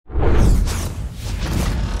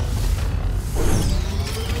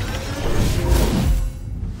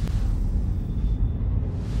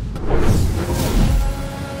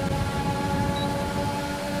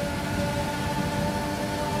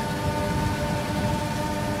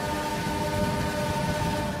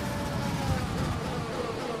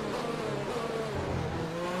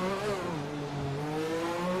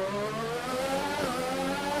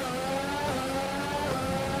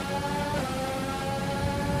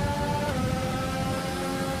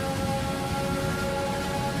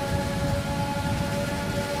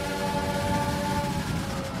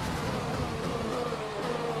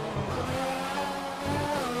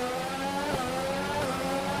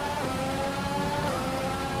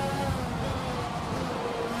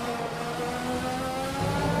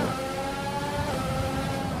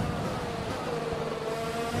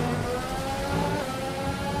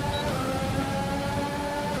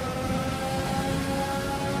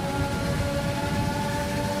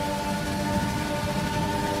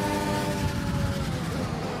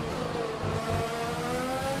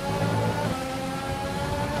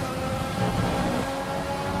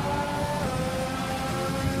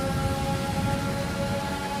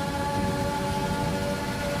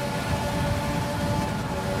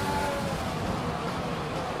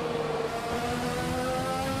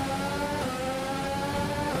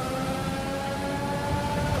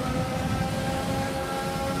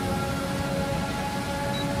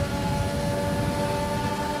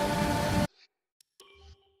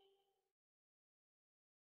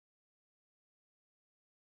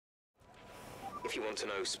If you want to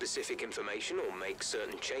know specific information or make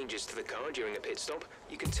certain changes to the car during a pit stop,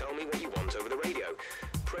 you can tell me what you want over the radio.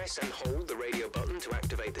 Press and hold the radio button to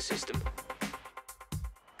activate the system.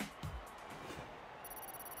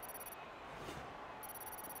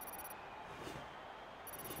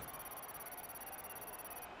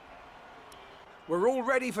 We're all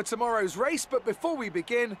ready for tomorrow's race, but before we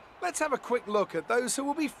begin, let's have a quick look at those who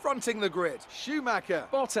will be fronting the grid. Schumacher,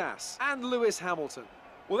 Bottas and Lewis Hamilton.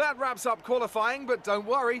 Well, that wraps up qualifying, but don't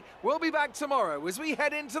worry, we'll be back tomorrow as we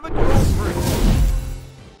head into the Grand Prix.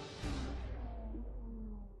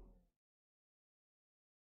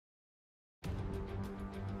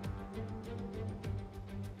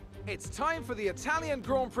 It's time for the Italian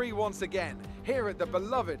Grand Prix once again, here at the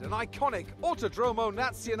beloved and iconic Autodromo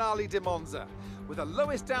Nazionale di Monza. With the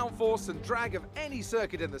lowest downforce and drag of any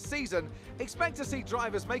circuit in the season, expect to see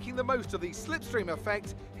drivers making the most of the slipstream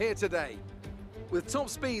effect here today. With top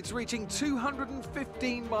speeds reaching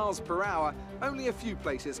 215 miles per hour, only a few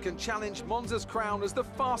places can challenge Monza's crown as the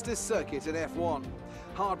fastest circuit in F1.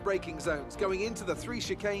 Hard braking zones going into the 3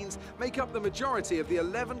 chicanes make up the majority of the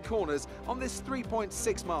 11 corners on this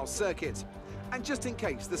 3.6-mile circuit. And just in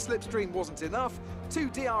case the slipstream wasn't enough, 2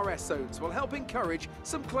 DRS zones will help encourage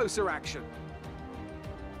some closer action.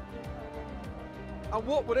 And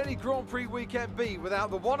what would any Grand Prix weekend be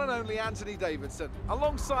without the one and only Anthony Davidson,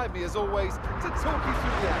 alongside me as always, to talk you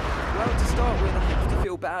through the action? Well, to start with, I have to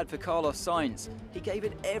feel bad for Carlos Sainz. He gave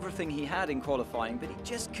it everything he had in qualifying, but he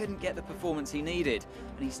just couldn't get the performance he needed,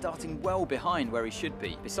 and he's starting well behind where he should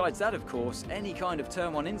be. Besides that, of course, any kind of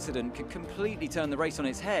Turn 1 incident could completely turn the race on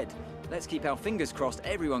its head. Let's keep our fingers crossed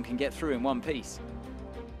everyone can get through in one piece.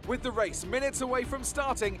 With the race minutes away from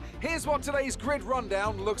starting, here's what today's grid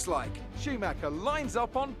rundown looks like. Schumacher lines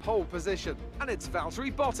up on pole position, and it's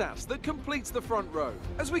Valtteri Bottas that completes the front row.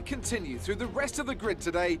 As we continue through the rest of the grid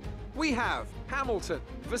today, we have Hamilton,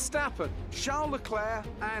 Verstappen, Charles Leclerc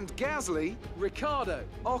and Gasly, Ricciardo,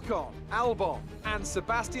 Ocon, Albon and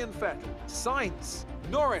Sebastian Vettel, Sainz,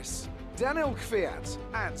 Norris, Daniel Kvyat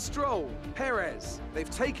and Stroll, Perez. They've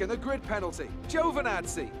taken a grid penalty.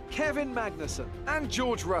 Giovinazzi, Kevin Magnussen and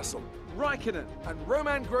George Russell. Raikkonen and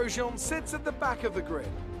Romain Grosjean sits at the back of the grid.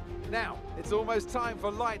 Now, it's almost time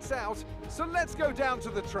for lights out, so let's go down to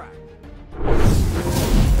the track.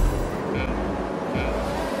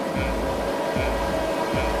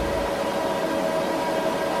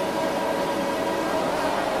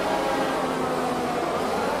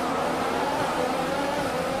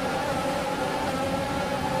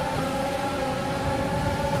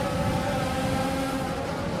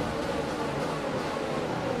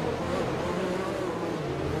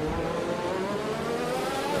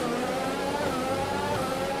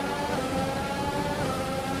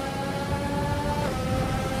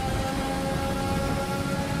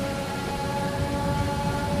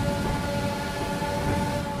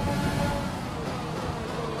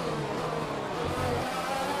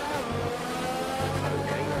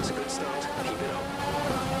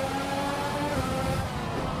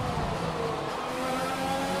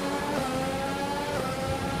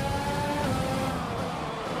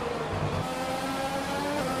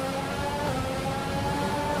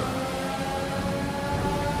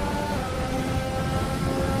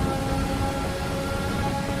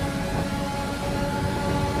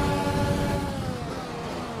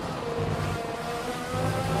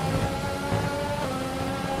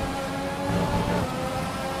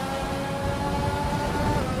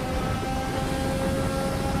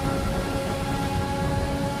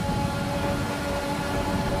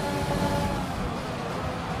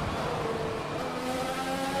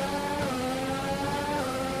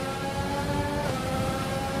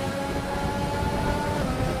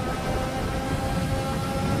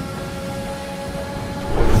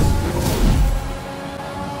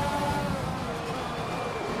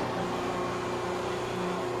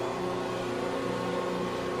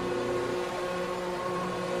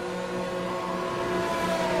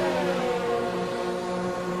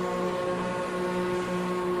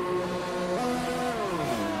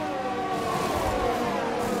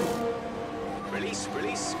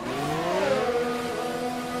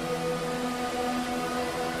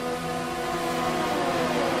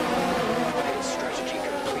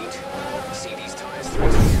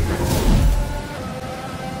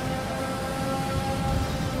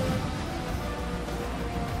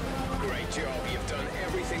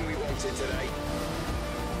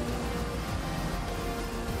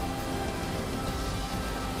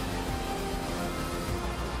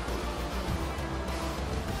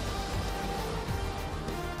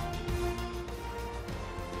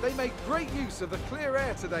 They made great use of the clear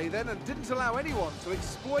air today then and didn't allow anyone to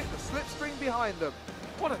exploit the slipstream behind them.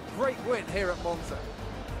 What a great win here at Monza.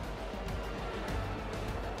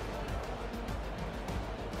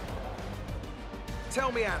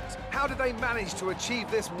 Tell me, Ant, how did they manage to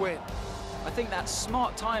achieve this win? I think that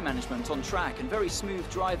smart tyre management on track and very smooth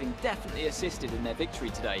driving definitely assisted in their victory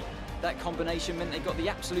today. That combination meant they got the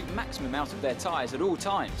absolute maximum out of their tyres at all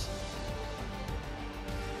times.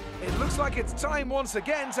 It looks like it's time once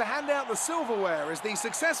again to hand out the silverware as the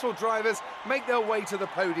successful drivers make their way to the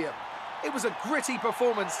podium. It was a gritty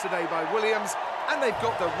performance today by Williams, and they've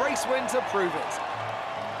got the race win to prove it.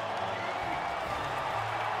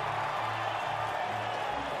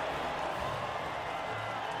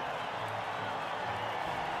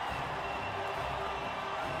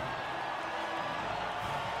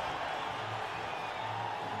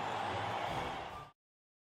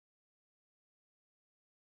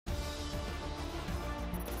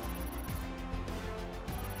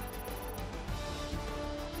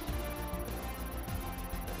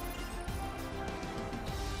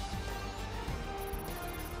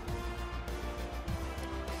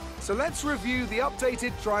 So let's review the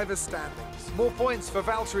updated driver's standings. More points for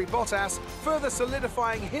Valtteri Bottas, further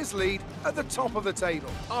solidifying his lead at the top of the table.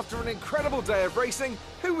 After an incredible day of racing,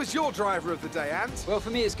 who was your driver of the day, Ant? Well,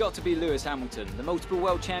 for me, it's got to be Lewis Hamilton. The multiple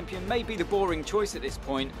world champion may be the boring choice at this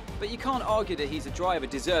point, but you can't argue that he's a driver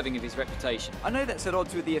deserving of his reputation. I know that's at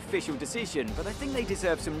odds with the official decision, but I think they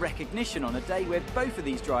deserve some recognition on a day where both of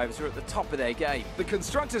these drivers are at the top of their game. The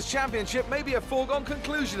Constructors' Championship may be a foregone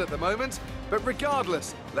conclusion at the moment, but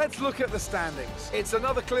regardless, let's look at the standings. It's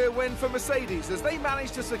another clear win for Mercedes as they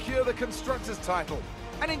managed to secure the Constructors' title.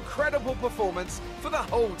 An incredible performance for the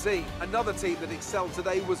whole team. Another team that excelled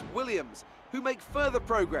today was Williams, who make further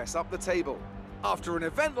progress up the table. After an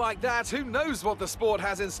event like that, who knows what the sport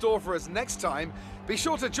has in store for us next time? Be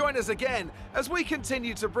sure to join us again as we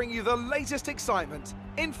continue to bring you the latest excitement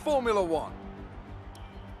in Formula One.